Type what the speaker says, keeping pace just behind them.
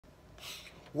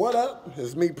What up?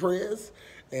 It's me, Prez.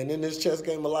 And in this chess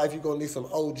game of life, you're going to need some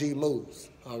OG moves,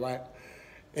 all right?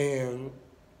 And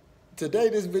today,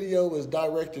 this video is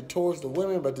directed towards the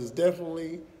women, but it's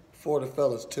definitely for the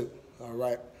fellas too, all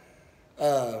right?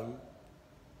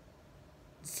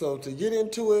 So to get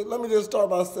into it, let me just start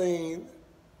by saying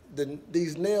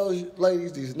these nails,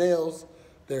 ladies, these nails,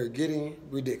 they're getting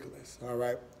ridiculous, all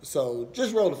right? So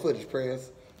just roll the footage,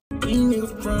 Prez. These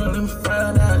niggas from them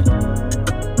find out.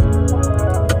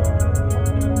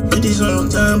 With this whole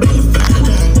time, baby, find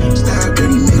out. Stop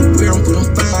dirty nigga, wear them, put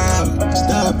them five.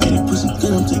 Stop baby, pussy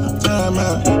good, I'm taking time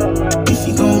out. If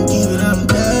you gon' give it, I'm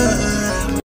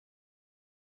down.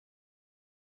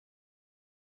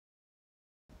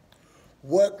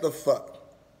 What the fuck,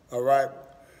 all right?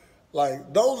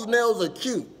 Like, those nails are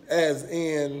cute, as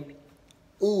in,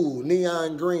 ooh,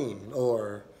 neon green,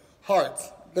 or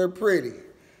hearts, they're pretty.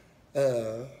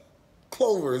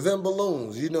 Clovers and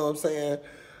balloons, you know what I'm saying?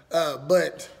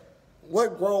 But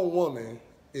what grown woman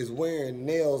is wearing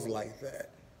nails like that,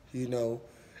 you know?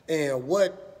 And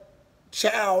what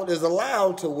child is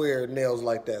allowed to wear nails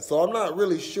like that? So I'm not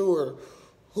really sure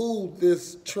who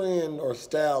this trend or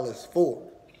style is for.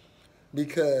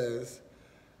 Because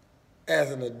as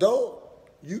an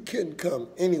adult, you couldn't come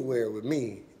anywhere with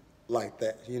me like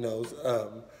that, you know?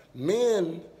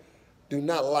 Men do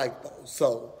not like those.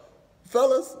 So,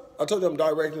 fellas, I told you I'm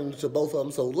directing to both of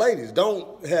them. So, ladies,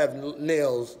 don't have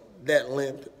nails that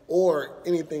length or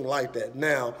anything like that.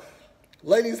 Now,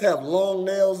 ladies have long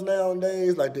nails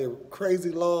nowadays, like they're crazy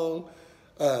long.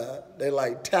 They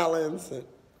like talons,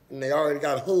 and they already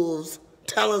got hooves,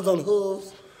 talons on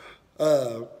hooves.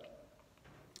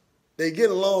 They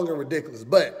get long and ridiculous,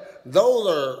 but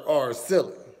those are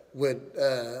silly with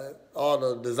all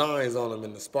the designs on them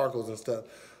and the sparkles and stuff.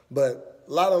 But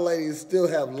a lot of ladies still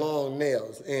have long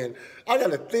nails, and I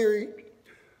got a theory: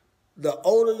 the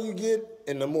older you get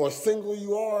and the more single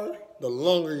you are, the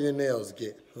longer your nails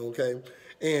get. Okay,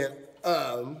 and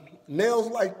nails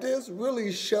like this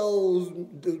really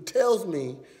tells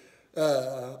me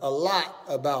a lot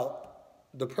about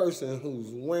the person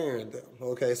who's wearing them,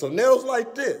 okay? So nails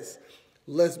like this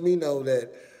lets me know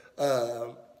that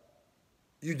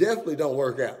you definitely don't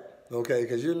work out, okay?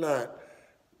 Because you're not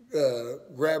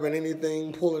grabbing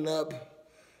anything, pulling up,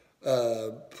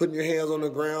 putting your hands on the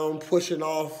ground, pushing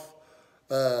off,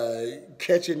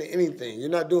 catching anything. You're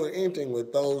not doing anything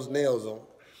with those nails on.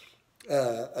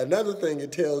 Another thing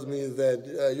it tells me is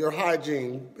that your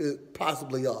hygiene is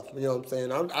possibly off, you know what I'm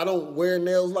saying? I don't wear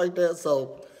nails like that,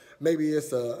 so maybe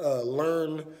it's a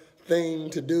learned thing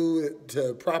to do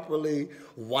to properly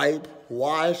wipe,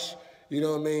 wash, you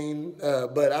know what I mean?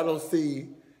 But I don't see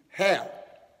how.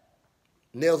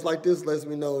 Nails like this lets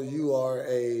me know you are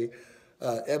a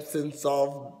Epsom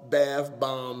salt bath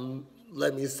bomb,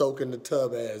 let me soak in the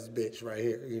tub ass bitch right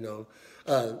here, you know?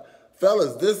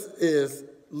 Fellas, this is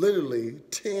literally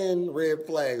 10 red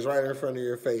flags right in front of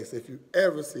your face. If you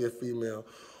ever see a female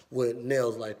with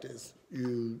nails like this,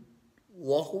 you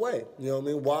walk away. You know what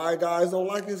I mean? Why guys don't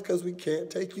like this? Because we can't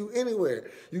take you anywhere.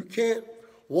 You can't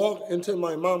walk into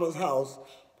my mama's house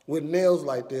with nails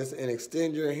like this and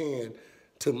extend your hand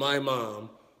to my mom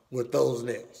with those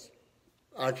nails.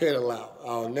 I can't allow it.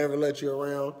 I'll never let you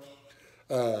around.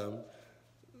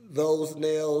 Those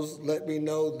nails let me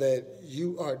know that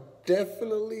you are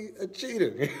definitely a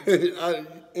cheater.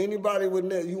 Anybody with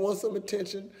nails, you want some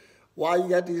attention? Why you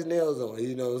got these nails on?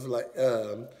 You know, it's like,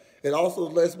 it also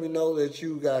lets me know that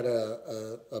you got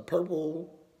a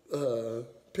purple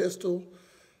pistol,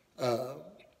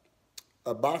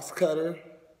 a box cutter,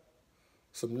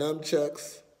 some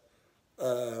nunchucks,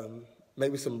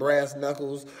 maybe some brass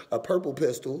knuckles, a purple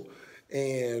pistol,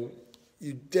 and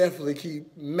you definitely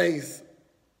keep mace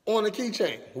on a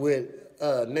keychain with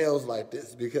nails like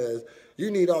this, because you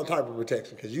need all type of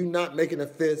protection, because you're not making a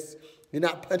fist, you're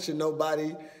not punching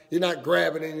nobody, you're not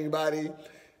grabbing anybody.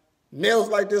 Nails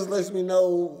like this lets me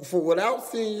know, for without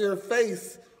seeing your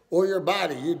face or your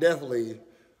body, you're definitely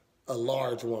a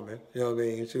large woman. You know what I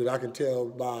mean? Shoot, I can tell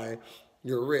by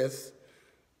your wrists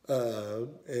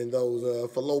and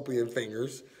those fallopian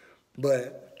fingers.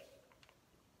 But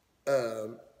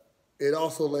it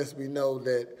also lets me know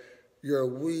that your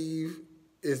weave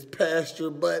is past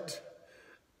your butt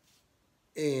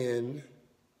and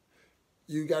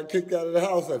you got kicked out of the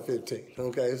house at 15.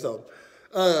 Okay, so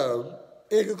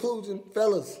in conclusion,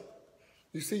 fellas,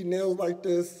 you see nails like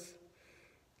this,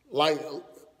 like,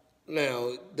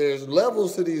 now, there's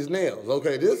levels to these nails,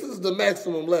 okay? This is the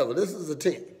maximum level. This is a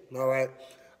 10, all right?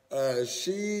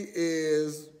 She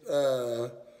is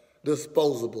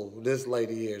disposable, this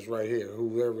lady is right here,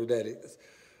 whoever that is.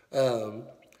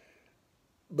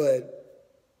 But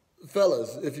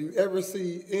fellas, if you ever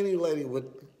see any lady with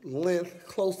length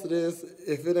close to this,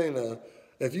 if you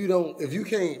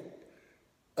can't,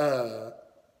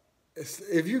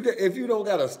 if you don't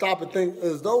gotta stop and think,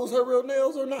 is those her real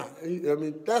nails or not? I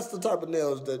mean, that's the type of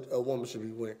nails that a woman should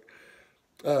be wearing.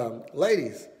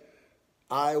 Ladies,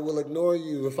 I will ignore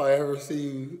you if I ever see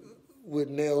you with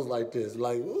nails like this.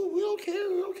 Like, ooh, we don't care,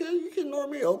 you can ignore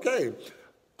me, okay.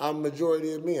 I'm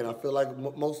majority of men. I feel like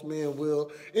most men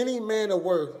will. Any man of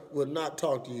worth will not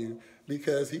talk to you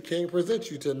because he can't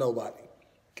present you to nobody.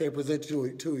 Can't present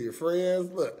you to your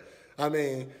friends. Look, I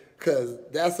mean, cause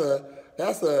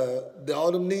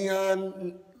all them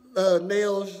neon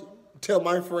nails. Tell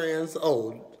my friends,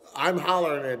 oh, I'm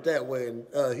hollering at that when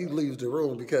he leaves the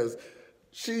room because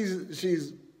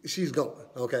she's going.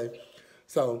 Okay,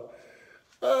 so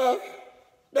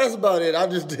that's about it. I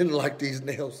just didn't like these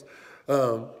nails.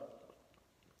 I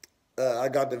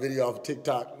got the video off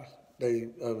TikTok.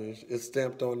 It's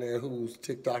stamped on there whose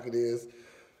TikTok it is.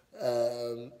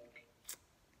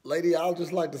 Lady, I'll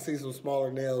just like to see some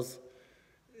smaller nails,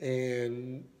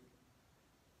 and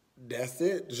that's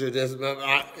it.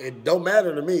 It don't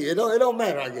matter to me. It don't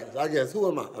matter. I guess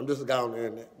who am I? I'm just a guy on the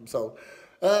internet. So,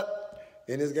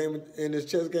 in this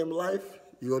chess game of life,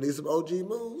 you gonna need some OG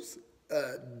moves.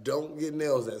 Don't get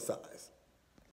nails that size.